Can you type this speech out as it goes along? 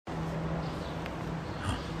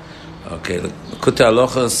Okay, Kuta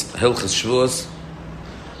Halachas, Hilchas Shavuos,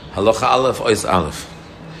 Halacha Aleph, Ois Aleph.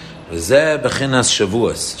 V'zeh bechinas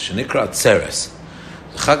Shavuos, shenikra Atzeres.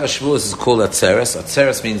 The Chag HaShavuos is called Atzeres.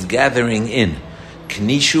 Atzeres means gathering in.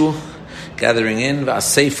 Knishu, gathering in,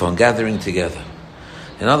 v'aseifa, gathering together.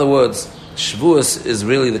 In other words, Shavuos is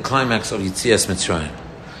really the climax of Yetzias Mitzrayim.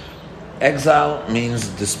 Exile means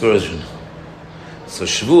dispersion. So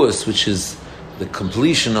Shavuos, which is the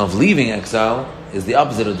completion of leaving exile, is the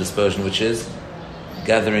opposite of dispersion, which is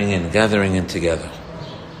gathering in together.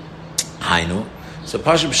 Hainu. So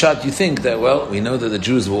Pasha Pshat, you think that, well, we know that the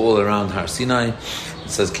Jews were all around Har Sinai. It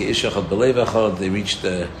says Ki Ish Echad B'Lev Echad. They reached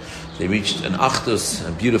an Achdus,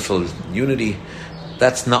 a beautiful unity.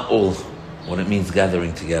 That's not all what it means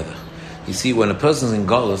gathering together. You see, when a person's in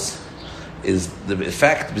Golus, is the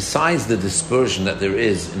fact, besides the dispersion that there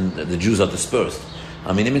is, the Jews are dispersed.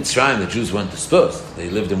 I mean, in Mitzrayim, the Jews weren't dispersed. They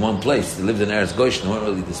lived in one place. They lived in Eretz Goshen. They weren't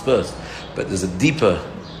really dispersed. But there's a deeper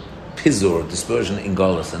pizur, dispersion in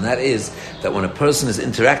Golus. And that is that when a person is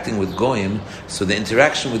interacting with Goyim, so the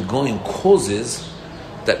interaction with Goyim causes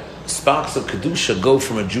that sparks of Kedusha go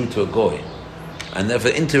from a Jew to a Goy. And therefore,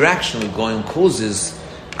 interaction with Goyim causes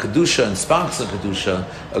Kedusha and sparks of Kedusha.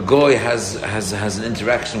 A Goy has an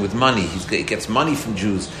interaction with money. He gets money from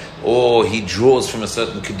Jews, or he draws from a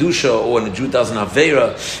certain Kedusha, or when a Jew does an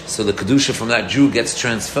Aveira, so the Kedusha from that Jew gets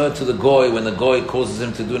transferred to the Goy when the Goy causes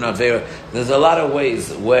him to do an Aveira. There's a lot of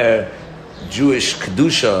ways where Jewish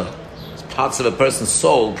Kedusha, parts of a person's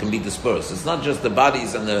soul, can be dispersed. It's not just the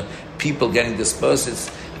bodies and the people getting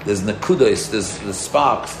dispersed, there's nakudos, there's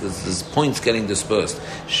sparks, there's points getting dispersed.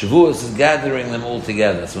 Shavuos is gathering them all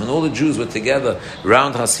together. So when all the Jews were together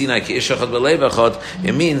around Har Sinai, Ki Ish Echad B'Lev Echad,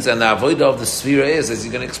 it means, and the avodah of the Sfira is, as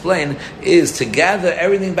you're going to explain, is to gather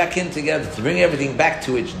everything back in together, to bring everything back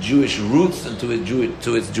to its Jewish roots and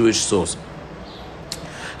to its Jewish source.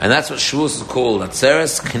 And that's what Shavuos is called.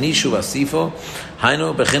 Atzeres, Knishu, Vasifo,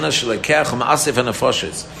 Hainu, Bechinas, Shelekeach, Ma'asif, and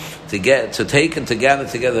Nefoshes. To take and to gather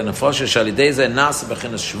together Nefoshes, Shalideze, and Nasa,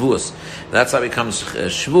 Bechinas, Shavuos. That's how it becomes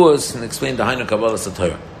Shavuos, and explain the Hainu Kabbalah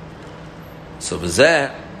Satorah. So,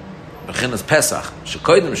 V'zeh, Bechinas Pesach,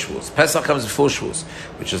 Shekoidim Shavuos. Pesach comes before Shavuos,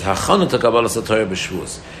 which is Hachanu to Kabbalah Satorah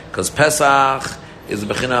b'Shavuos. Because Pesach is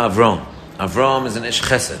the Bechina Avrom. Avrom is an Ish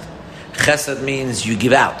Chesed. Chesed means you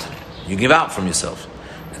give out. You give out from yourself.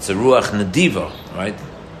 It's a ruach nediva, right?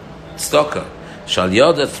 Stoka. Shal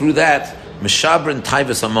yoda, through that, mishabrin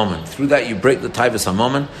taivas hamomon. Through that, you break the taivas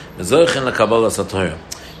hamomon. Zoichin lekabbalah satorah.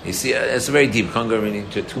 You see, it's very deep. Can't go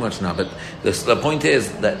into it too much now. But the point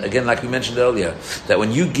is that, again, like we mentioned earlier, that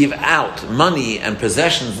when you give out money and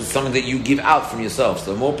possessions, it's something that you give out from yourself.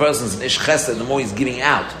 So the more persons in ish chesed, the more he's giving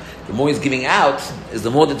out. The more he's giving out is the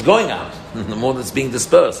more that's going out. The more that's being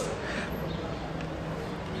dispersed.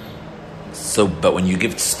 So, but when you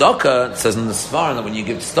give tzedakah, it says in the Sfarim that when you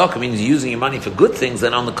give tzedakah, it means you're using your money for good things,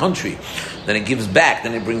 then on the contrary, then it gives back,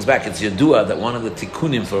 then it brings back. It's yadua that one of the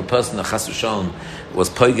tikkunim for a person that chas v'shalom was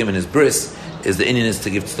poigim in his bris, is the Indian is to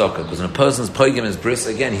give tzedakah. Because when a person's poigim in his bris,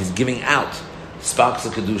 again, he's giving out sparks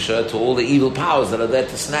of kedusha to all the evil powers that are there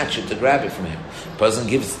to snatch it, to grab it from him. A person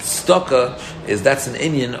gives tzedakah, that's an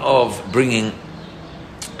Indian of bringing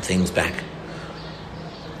things back.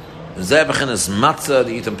 Zeh b'chinas matzah,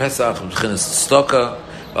 the Yitam Pesach, b'chinas stoka,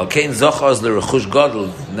 v'alkein zochaz l'rechush gadol.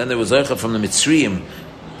 And then there was zocha from the Mitzrayim,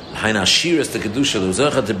 haina shiras the kedusha. There was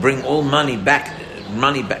zocha to bring all money back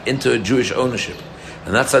into a Jewish ownership,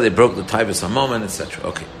 and that's how they broke the taivas hamomon, etc.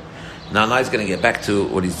 Okay. Now he's going to get back to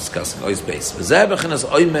what he's discussing. Ois base. Zeh b'chinas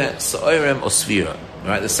oime sa'orem osfira.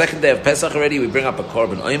 Right, the second day of Pesach already, we bring up a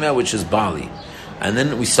korban oime, which is barley, and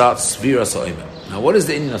then we start svira sa'oime. Now, what is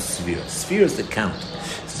the Indian of svira? Svira is the count.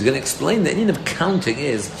 He's going to explain the Indian of counting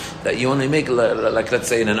is that you only make, like let's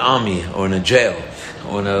say in an army or in a jail,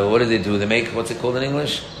 or in a, what do they do? They make, what's it called in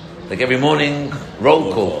English? Like every morning,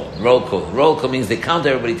 roll call. Roll call means they count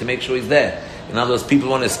everybody to make sure he's there. In other words, people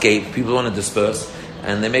want to escape, people want to disperse,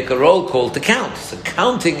 and they make a roll call to count. So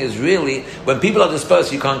counting is really, when people are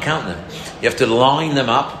dispersed, you can't count them. You have to line them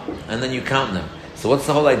up, and then you count them. So what's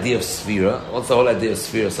the whole idea of sphira? What's the whole idea of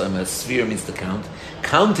sphira? So sphira means to count.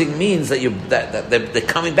 Counting means that they're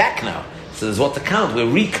coming back now. So there's what to count. We're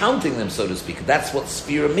recounting them, so to speak. That's what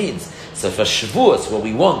sphira means. So for Shavuos, what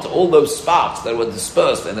we want, all those sparks that were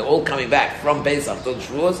dispersed and they're all coming back from Pesach to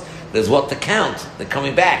Shavuos, there's what to count. They're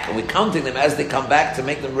coming back, and we're counting them as they come back to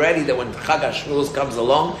make them ready that when Chag HaShavuos comes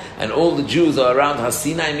along, and all the Jews are around Har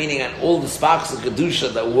Sinai, meaning and all the sparks of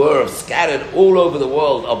Kedusha that were scattered all over the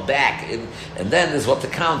world are back. And then there's what to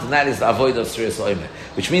count, and that is the Avodah of Sfiras Omer.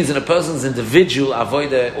 Which means in a person's individual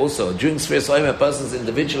Avodah also, during Sfiras Omer, a person's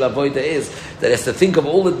individual Avodah is that he has to think of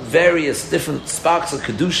all the various different sparks of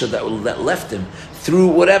Kedusha that left him through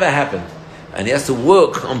whatever happened. And he has to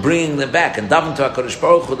work on bringing them back and daven to HaKadosh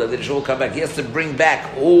Baruch Hu that they should all come back. He has to bring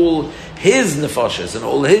back all his nefashos and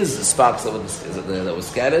all his sparks that were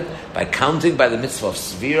scattered by counting by the mitzvah of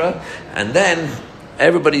Svira, and then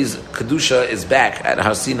everybody's Kedusha is back at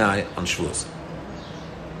Har Sinai on Shavuos.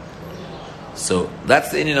 So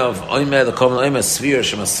that's the Indian of Omer, the common Omer, Svira,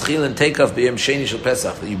 Shemaschil and Takeoff B'Yom Sheni Shel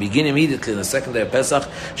Pesach. That you begin immediately on the second day of Pesach.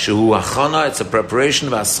 Shehu Hachana, it's a preparation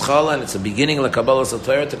of Aschala, and it's a beginning of the Kabbalah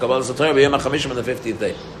Satorah to Kabbalah Satorah B'Yom HaChamishim on the 50th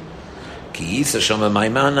day. Ki Yisa Shama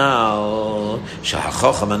Maimanal,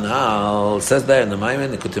 Shahachochamanal, says there in the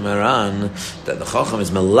Maiman, the Kutimaran, that the Chocham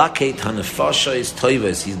is Malaket HaNefasha is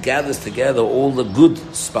Toivas. He gathers together all the good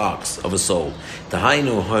sparks of a soul.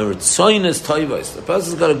 Tahainu Horitzoin is Toivas. The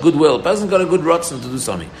person's got a good will, the person's got a good rotzen to do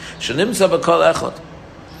something. Shanimsa B'Kol Echot.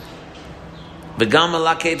 V'gam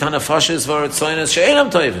Malaket HaNefasha is Horitzoin is She'enam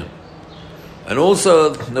Toivim. And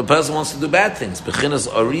also, the person wants to do bad things. Bechinas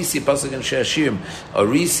Orisi, Pasuk and She'ashirim.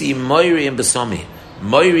 Orisi, Moiri, and Besomi.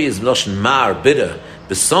 Moiri is Lashon Mar, bitter.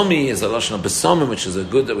 Besomi is a Lashon of Besomim, which is a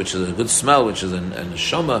good smell, which is a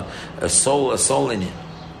neshama, a soul in it.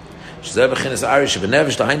 Shezeh Bechinas Arish,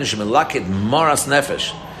 Benevish, Dahainu, Shemelakid, Moras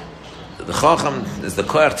Nefesh. The Chacham is the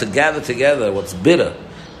koyach to gather together what's bitter.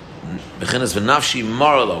 Bechinas v'nafshi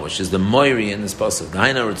marala, which is the moiri in this pasuk. The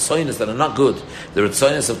haina ritzoinis that are not good. The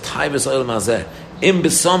ritzoinis of taivas oil mazeh. Im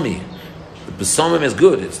besomi, the besomim is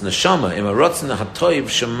good. It's neshama. Im arotzin hatoiv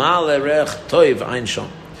shemal erech toiv ein shom.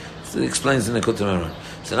 So it explains in the Kutim.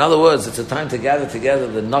 So in other words, it's a time to gather together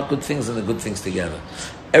the not good things and the good things together.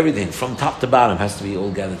 Everything from top to bottom has to be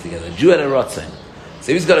all gathered together. Jew had a rotzin.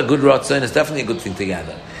 So if he's got a good rotzin, it's definitely a good thing to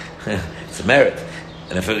gather. It's a merit.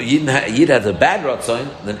 And if a Yid has a bad Ratzain,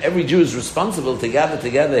 then every Jew is responsible to gather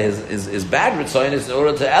together his bad Ratzain in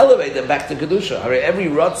order to elevate them back to Kedusha. Every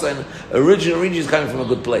Ratzain originally is coming from a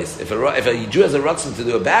good place. If a Jew has a Ratzain to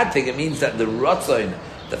do a bad thing, it means that the Ratzain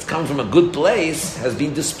that's come from a good place has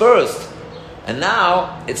been dispersed. And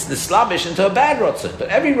now it's nislabish into a bad Ratzain. But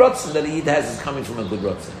every Ratzain that a Yid has is coming from a good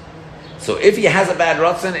Ratzain. So if he has a bad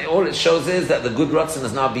Ratzain, all it shows is that the good Ratzain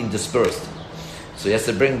has now been dispersed. So he has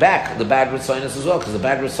to bring back the bad Ritzoinus as well, because the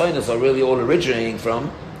bad Ritzoinus are really all originating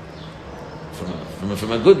from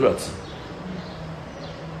a good Ritzon.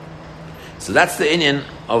 So that's the inyan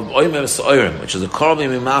of Oimer Sa'orim, which is a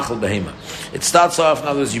Korban Mimachal Behema. It starts off, in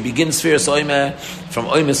other words, you begin Sfiras Oimer from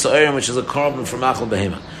Oimer Sa'orim, which is a Korban from Machal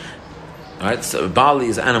Behema. Alright, so barley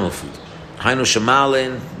is animal food. Hainu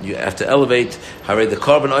Shemalin, you have to elevate. Hare the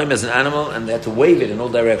Korban Oimer is an animal, and they have to wave it in all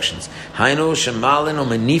directions. Hainu Shemalin or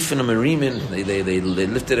Menifin or Merimin, they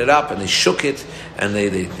lifted it up and they shook it, and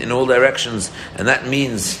they in all directions, and that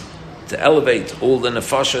means to elevate all the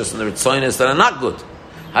nefashas and the ritzoinis that are not good.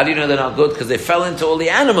 How do you know they're not good? Because they fell into all the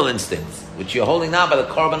animal instincts, which you're holding now by the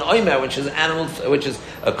Korban Oimer, which is a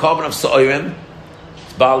Korban of Sa'orim.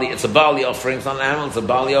 It's barley. It's a barley offering. It's not an animal. It's a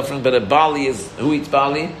barley offering. But a barley is, who eats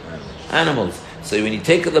barley? Animals. So when you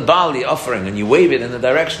take the barley offering and you wave it in the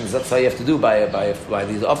directions, that's how you have to do by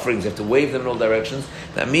these offerings. You have to wave them in all directions.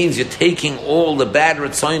 That means you're taking all the bad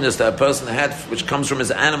ritzoinus that a person had, which comes from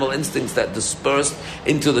his animal instincts that dispersed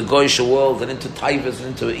into the goyish world and into taivas and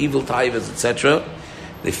into evil taivas, etc.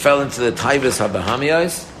 They fell into the taivas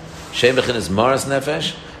habahamiyos. Shebechin is maras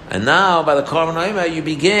nefesh. And now, by the Korban Oimer, you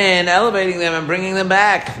begin elevating them and bringing them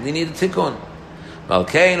back. They need a tikkun. And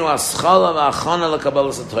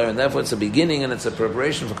therefore it's a beginning and it's a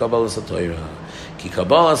preparation for Kabbalah Satorah.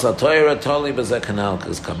 Kabbalah Satorah totally b'zeh,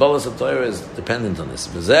 because Kabbalah Satorah is dependent on this.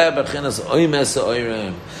 And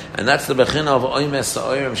that's the bechina of Oimer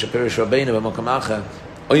Sa'orim Shepirish Rabbeinu b'mokam acher.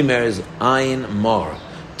 Oimer is Ayin Mor.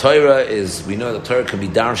 Torah is, we know that Torah can be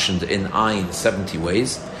darshaned in Ayin 70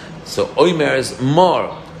 ways. So Oimer is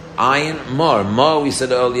Mor. Ayin Mor. Mor, we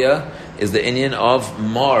said earlier, is the inyan of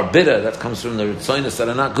mar, bitter, that comes from the ritzoinus that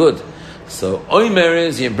are not good. So oimer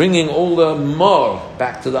is you're bringing all the mar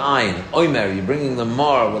back to the ayin. Oimer, you're bringing the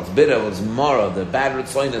mar, what's bitter, what's mara, the bad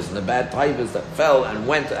ritzoinus and the bad taivas that fell and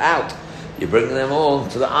went out. You're bringing them all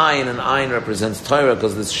to the ayin, and ayin represents Torah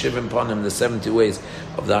because there's shivim panim, the 70 ways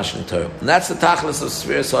of dashing Torah. And that's the tachlis of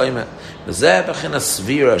Sfiras Oimer. B'zeh b'china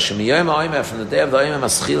svira, shemiyom ha'oimer, from the day of the oimer,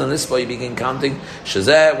 maschil, and this way you begin counting.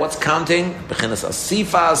 Shezeh, what's counting? B'chinas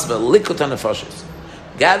asifas v'likut ha'nefashis.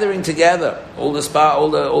 gathering together, all the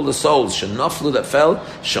souls, shenaflu that fell,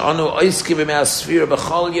 she'anu oiski b'mei asfira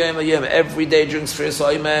b'chol yom hayom. Every day during Sfiras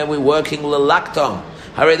Omer, we're working l'laktam.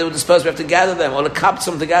 Hooray, they were dispersed. We have to gather them, or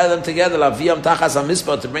lekaptzum, to gather them together, laviyam tachas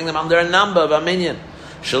hamispah, to bring them under a number of a minyan.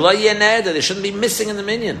 Shelo yeh neder, they shouldn't be missing in the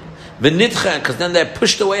minyan. V'nitchen, because then they're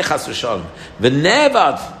pushed away, chas v'shalom.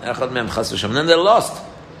 V'nevad, echad mem chas v'shalom, then they're lost.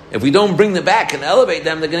 If we don't bring them back and elevate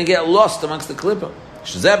them, they're going to get lost amongst the klippah.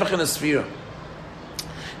 Shezeh b'chinas sfira.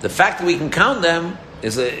 The fact that we can count them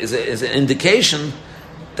is an indication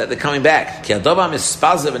that they're coming back.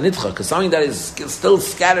 Because something that is still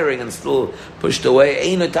scattering and still pushed away,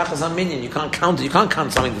 you can't count it. You can't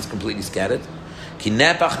count something that's completely scattered.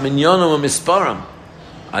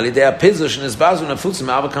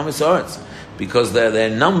 Because their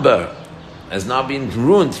number has now been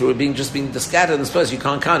ruined through being scattered in this place. You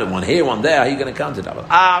can't count it. One here, one there. How are you going to count it?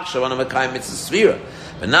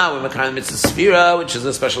 But now we're Mekayim Mitzvah Sfira, which is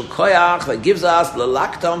a special koyach that gives us the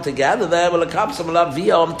lockdown together there. When we come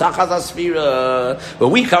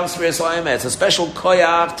Sfiras Omer, it's a special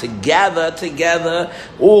koyach to gather together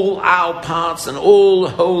all our parts and all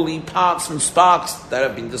holy parts and sparks that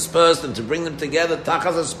have been dispersed, and to bring them together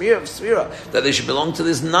Tachas Sfira, that they should belong to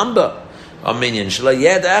this number of minions. That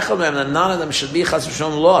none of them should be Chas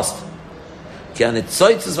v'Shalom lost.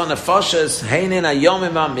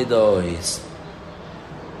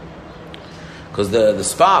 Because the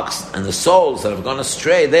sparks and the souls that have gone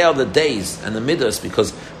astray, they are the days and the midas,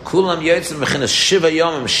 because kulam yotzim mechinas shiva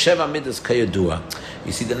yomim sheva midas kayodua.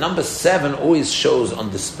 You see, the number 7 always shows on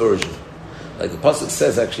dispersion. Like the pasuk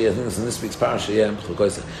says, actually, I think it's in this week's parasha, yeah,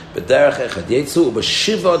 but derech echad yetzu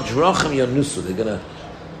b'shiva drachim yonusu.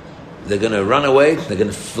 They're gonna run away. They're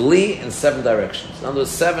gonna flee in 7 directions. In other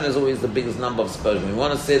words, 7 is always the biggest number of dispersion. We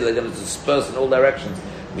want to say they're going to disperse in all directions.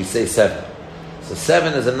 We say 7. So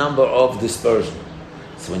 7 is a number of dispersion.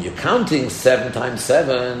 So when you're counting 7 times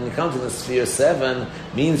 7, you're counting the sphere 7,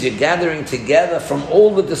 means you're gathering together from all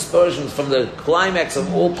the dispersions, from the climax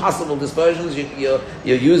of all possible dispersions. You're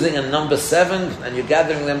using a number 7, and you're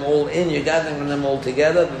gathering them all in. You're gathering them all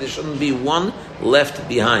together. There shouldn't be one left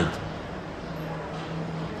behind.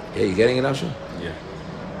 Yeah, you getting it, Asher? Yeah.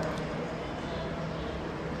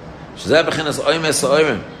 Shezeh b'chinas oimer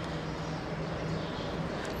sa'oirim.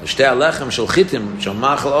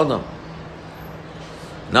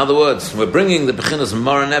 In other words, we're bringing the Bechinas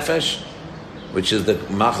Mara Nefesh, which is the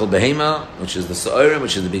Machal Behema, which is the Sa'orim,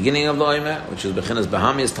 which is the beginning of the Omer, which is Bechinas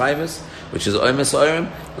Bahamias Taivas, which is Omer Sa'orim,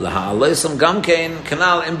 Laha'aleisam Gamkein,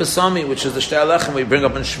 Kanal in Besami, which is the Shtei Alechem we bring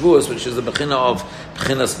up in Shavuos, which is the Bechina of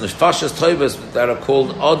Bechinas Nefashas Taivas that are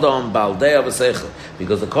called Adam, Baldea, V'Seichel,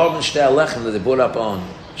 because the Korban Shtei Alechem that they brought up on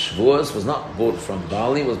Shavuos was not bought from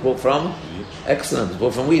barley, was bought from excellent, was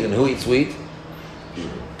bought from wheat. And who eats wheat?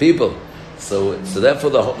 People. So therefore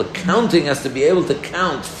the counting has to be able to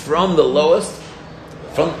count from the lowest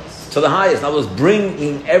to the highest. In other words,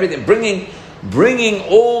 bringing everything, bringing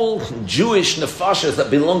all Jewish nefashas that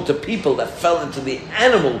belong to people that fell into the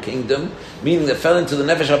animal kingdom, meaning that fell into the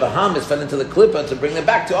nefesh habahamis, fell into the klippah, to bring them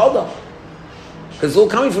back to Adam. Because it's all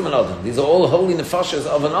coming from an Adam. These are all holy nefashas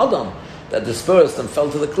of an Adam that dispersed and fell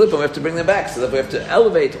to the cliff, and we have to bring them back. So that we have to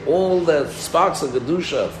elevate all the sparks of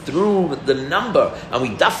Kedusha through the number, and we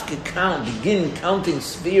begin counting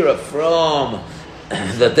Sfira from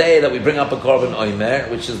the day that we bring up a Korban Omer,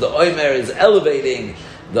 which is the Omer is elevating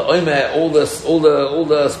the Omer, all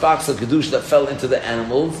the sparks of Kedusha that fell into the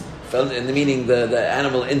animals, meaning the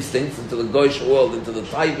animal instincts, into the Goyish world, into the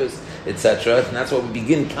Taivas, etc. And that's why we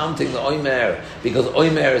begin counting the Omer, because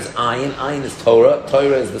Omer is Ayin, Ayin is Torah,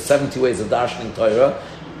 Torah is the 70 ways of darshaning Torah,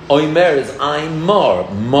 Omer is Ayin, Mar,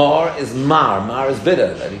 Mar is Mar is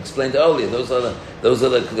bitter, that he explained earlier. Those are the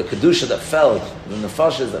Kedusha that fell, the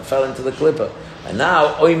Nefashas that fell into the Klippah. And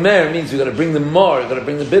now Omer means we've got to bring the Mar, we've got to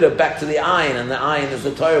bring the bitter back to the Ayin, and the Ayin is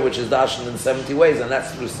the Torah, which is darshaned in 70 ways, and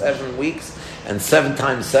that's through 7 weeks. And 7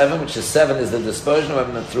 times 7, which is 7, is the dispersion.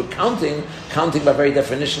 And through counting by very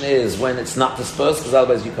definition is when it's not dispersed, because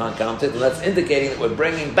otherwise you can't count it. And that's indicating that we're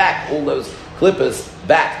bringing back all those klippas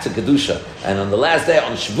back to Kedusha. And on the last day,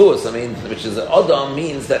 on Shavuos, which is Adam,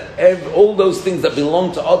 means that all those things that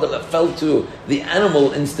belong to Adam, that fell to the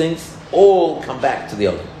animal instincts, all come back to the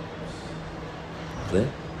Adam. Clear?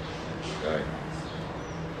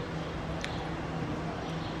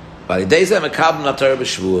 By the days that Mekabel na Torah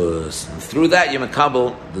b'Shavuos, and through that you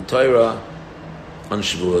Mekabel the Torah on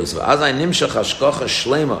Shavuos. V'azai nimshach hashkocha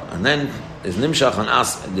shlema, and then is nimshach on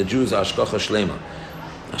us, the Jews, hashkocha shlema,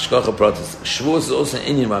 hashkocha protis. Shavuos is also an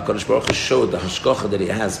Indian where HaKadosh Baruch Hu showed the hashkocha that He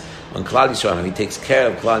has on Klal Yisrael, and He takes care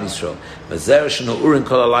of Klal Yisrael. V'zer shenu urin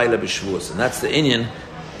kol halayla b'Shavuos, and that's the Indian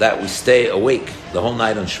that we stay awake the whole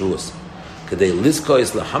night on Shavuos. Kedei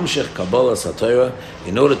lizkois lahamshech Kabbalah Satorah,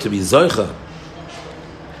 in order to be zoicha,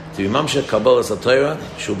 to be mamshech Kabbalah Satorah,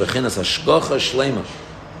 shu bechinas hashkocha shleima.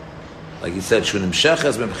 Like he said, shu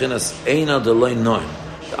nimshechas bechinas eina deloi noim,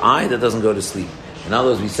 the eye that doesn't go to sleep. In other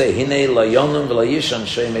words, we say, Hinei layonim v'layishan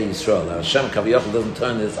shemei Yisrael. Hashem Kaviyachal doesn't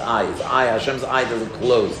turn his eye. Hashem's eye doesn't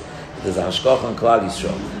close. There's a hashkocha on Klal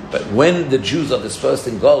Yisrael. But when the Jews are dispersed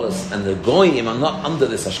in Golus, and the Goyim are not under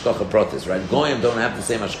this hashkocha protis, right? Goyim don't have the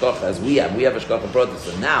same hashkocha as we have. We have hashkocha protis.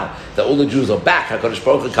 And now that all the Jews are back, HaKadosh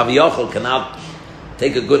Baruch Hu Kaviyachal can now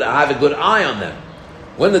have a good eye on them.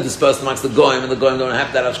 When they're dispersed amongst the Goyim, and the Goyim don't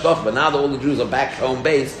have that hashkocha, but now that all the Jews are back home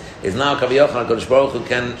base, is now Kaviyachal HaKadosh Baruch Hu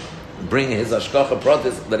can bring his hashkocha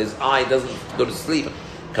protis, that his eye doesn't go to sleep.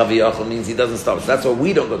 Kaviyachal means he doesn't stop. So that's why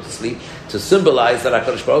we don't go to sleep, to symbolize that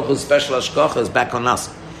HaKadosh Baruch Hu's special hashkocha is back on us.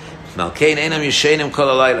 Malkein einam yishenim kol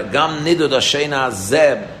halayla. Gam nidud hashena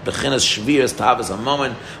hazeh bechinas shviras tahavas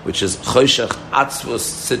hamomen, which is choshech atzvus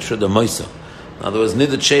sitra demoisa. In other words,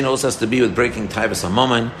 nidud sheina also has to be with breaking tahavas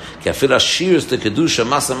hamomen. Ki afil hashirs de kedusha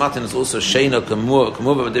masa matin is also sheina kamuva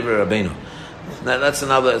v'divrei Rabbeinu. Now, that's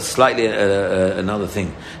another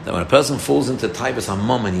thing. That when a person falls into taivas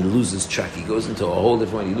hamom, he loses track. He goes into a whole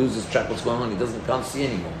different way. He loses track what's going on. He can't see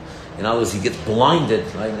anymore. In other words, he gets blinded.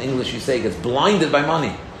 Right? In English, you say he gets blinded by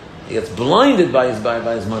money. He gets blinded by his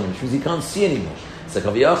money, which means he can't see anymore. It's like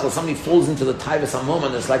Kaviyachal, somebody falls into the taivas hamom,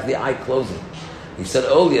 and it's like the eye closing. He said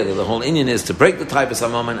earlier that the whole Indian is to break the taivas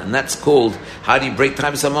hamom, and that's called, how do you break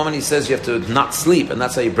taivas hamom? He says you have to not sleep, and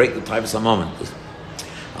that's how you break the taivas hamom.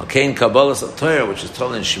 Kain Kabbalah Satorah, which is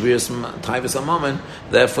told in Shviras Taivas HaMomen,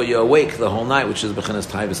 therefore you're awake the whole night, which is Bechinas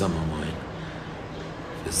Taivas HaMomen.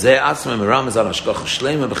 Zeh atzmei meramez al hashkocha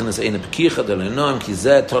shleima bechinas eina pekicha delenoim ki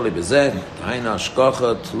zeh toli bezeh taina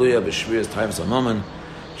hashkocha tluya b'shviras Taivas HaMomen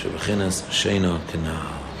shebechinas sheina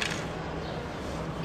kenal.